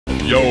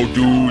Yo,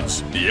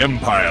 dudes, the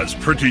Empire's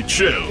pretty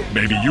chill.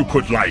 Maybe you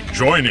could, like,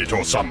 join it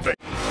or something.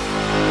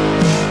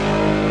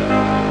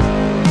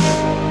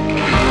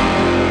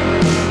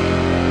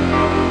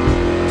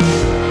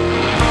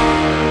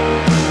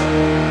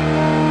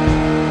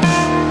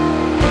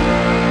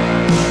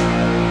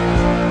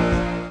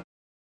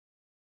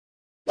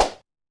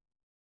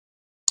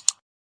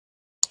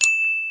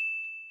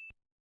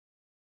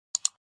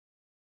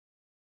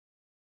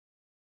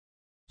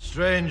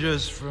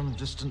 Strangers from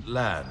distant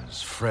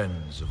lands,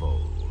 friends of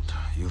old,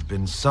 you've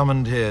been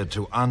summoned here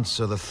to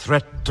answer the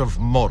threat of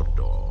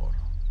Mordor.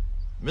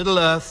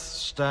 Middle-earth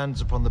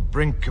stands upon the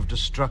brink of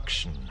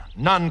destruction.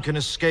 None can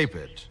escape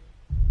it.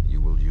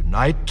 You will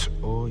unite,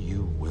 or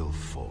you will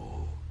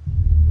fall.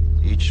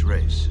 Each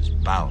race is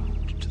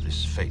bound to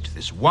this fate,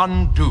 this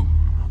one doom.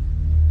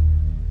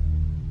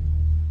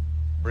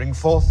 Bring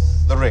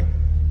forth the ring,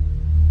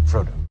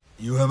 Frodo.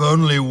 You have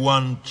only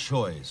one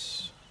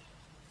choice.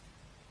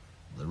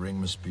 The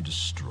ring must be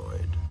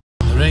destroyed.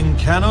 The ring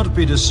cannot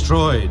be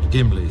destroyed,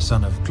 Gimli,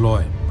 son of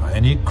Gloin, by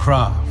any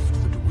craft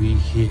that we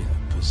here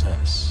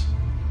possess.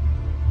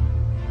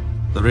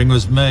 The ring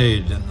was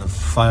made in the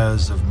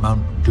fires of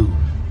Mount Doom.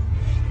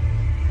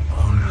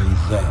 Only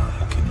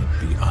there can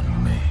it be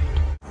unmade.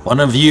 One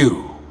of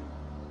you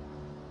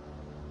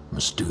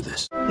must do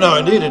this. No,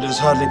 indeed, it is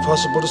hardly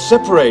possible to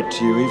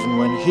separate you, even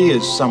when he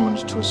is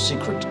summoned to a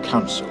secret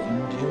council,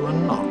 and you are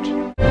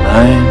not.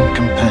 9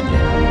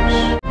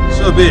 companions.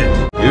 So be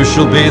it. You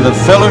shall be the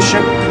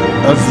Fellowship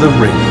of the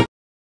Ring.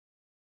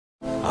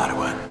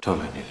 Arwen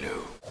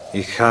Tolenilu.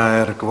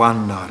 Ichaer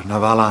Gwanar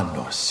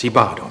Navalanos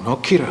Sibado no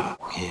Kira.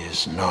 He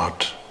is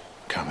not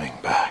coming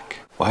back.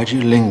 Why do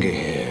you linger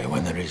here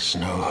when there is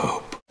no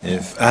hope?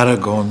 If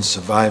Aragorn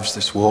survives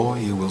this war,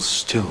 you will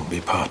still be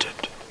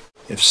parted.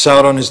 If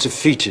Sauron is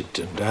defeated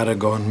and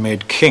Aragorn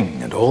made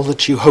king and all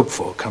that you hope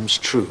for comes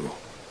true,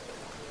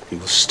 you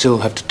will still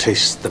have to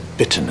taste the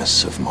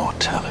bitterness of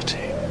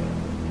mortality.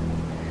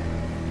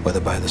 Whether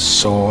by the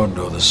sword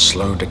or the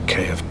slow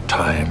decay of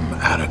time,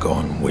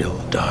 Aragorn will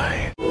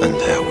die. And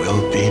there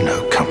will be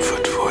no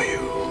comfort for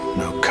you,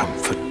 no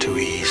comfort to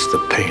ease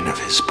the pain of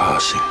his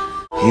passing.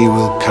 He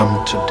will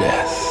come to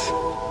death,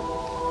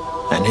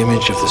 an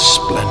image of the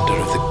splendor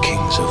of the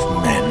kings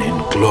of men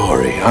in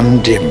glory,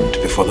 undimmed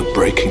before the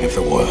breaking of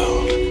the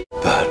world.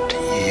 But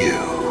you,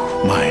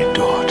 my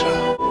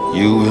daughter,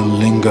 you will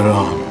linger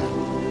on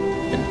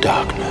in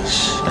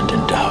darkness and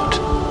in doubt.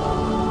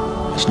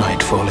 As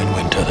nightfall in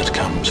winter that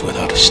comes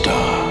without a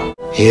star.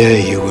 Here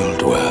you will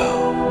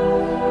dwell,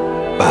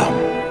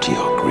 bound to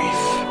your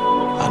grief,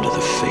 under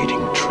the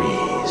fading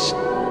trees,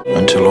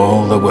 until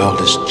all the world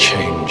is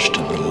changed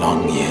and the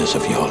long years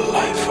of your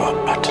life are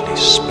utterly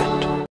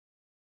spent.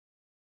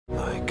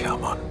 I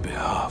come on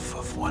behalf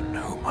of one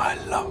whom I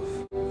love.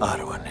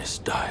 Arwen is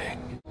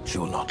dying. She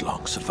will not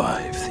long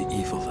survive the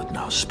evil that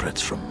now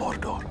spreads from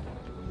Mordor.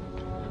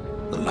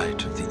 The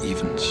light of the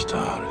even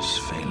star is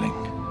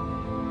failing.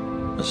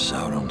 As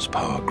Sauron's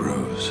power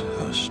grows,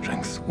 her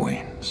strength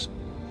wanes.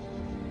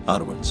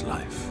 Arwen's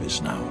life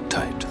is now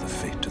tied to the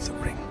fate of the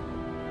ring.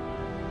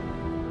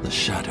 The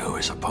shadow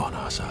is upon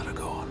us,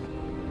 Aragorn.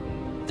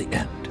 The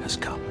end has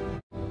come.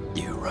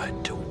 You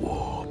ride to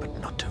war, but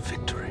not to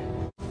victory.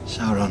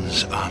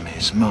 Sauron's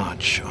armies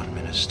march on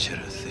Minas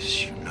Tirith,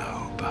 as you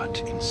know,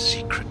 but in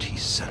secret he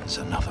sends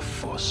another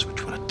force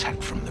which will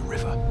attack from the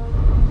river.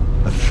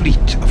 A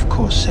fleet of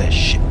corsair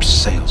ships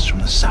sails from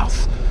the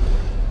south.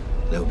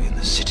 They'll be in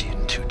the city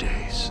in 2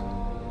 days.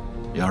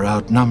 You're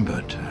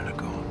outnumbered,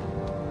 Aragorn.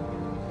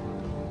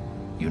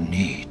 You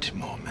need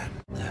more men.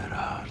 There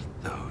are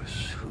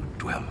those who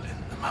dwell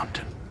in the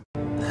mountain.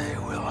 They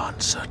will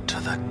answer to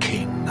the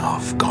King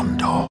of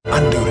Gondor.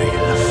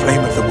 Andurin, the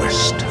flame of the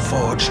west,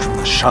 forged from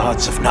the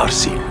shards of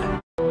Narsil.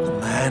 The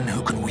man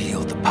who can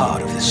wield the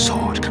power of this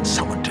sword can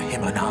summon to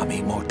him an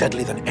army more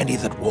deadly than any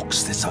that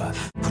walks this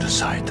earth. Put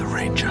aside the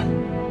ranger.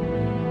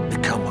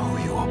 Become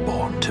who you are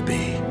born to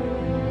be.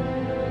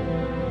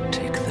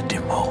 Take the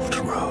dim old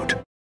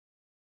road.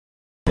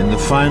 In the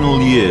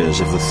final years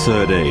of the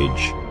Third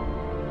Age,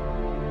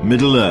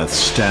 Middle-earth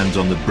stands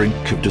on the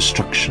brink of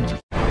destruction.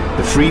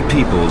 The Free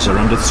Peoples are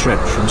under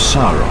threat from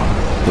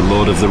Sauron, the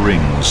Lord of the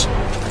Rings,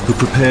 who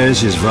prepares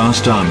his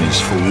vast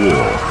armies for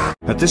war.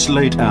 At this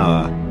late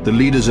hour, the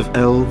leaders of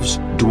elves,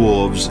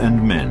 dwarves,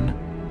 and men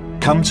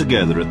come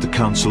together at the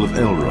Council of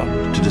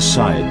Elrond to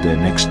decide their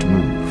next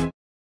move.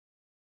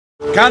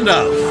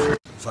 Gandalf!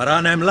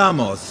 Faranem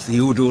Lamoth,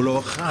 Iudul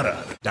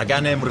O'Charar,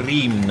 Daganem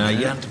Rim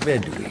Nayant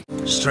Bedwi.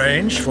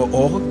 Strange for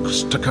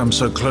orcs to come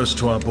so close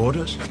to our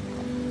borders.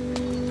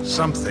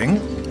 Something,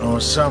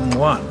 or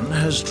someone,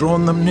 has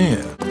drawn them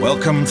near.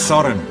 Welcome,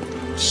 Thorin,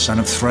 son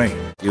of Thrain.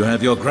 You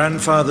have your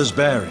grandfather's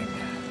bearing.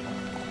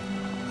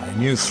 I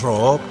knew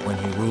Throrp when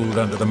he ruled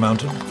under the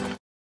mountain.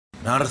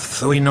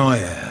 Narthui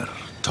Noer,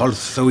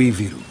 Tolthui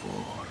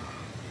Viruvor,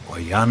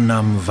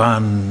 Oyanam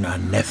Van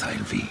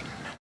Anethailvin.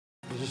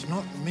 It is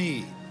not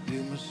me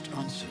you must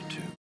answer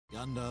to.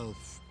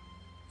 Gandalf,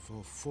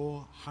 For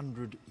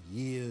 400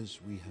 years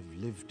we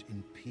have lived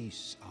in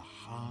peace, a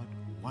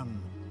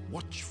hard-won,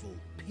 watchful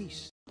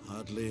peace.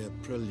 Hardly a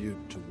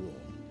prelude to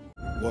war.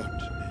 What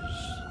is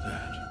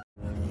that?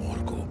 A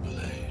Morgul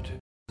blade.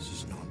 This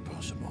is not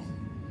possible.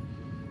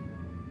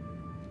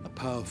 A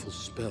powerful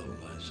spell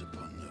lies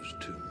upon those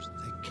tombs.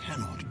 They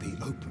cannot be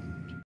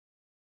opened.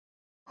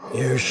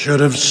 You should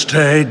have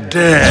stayed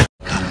dead.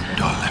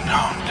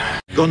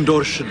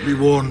 Gondor should be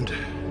warned.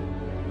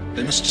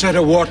 They must set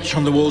a watch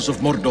on the walls of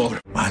Mordor.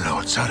 My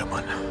lord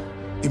Saruman,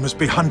 he must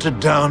be hunted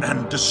down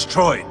and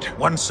destroyed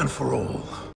once and for all.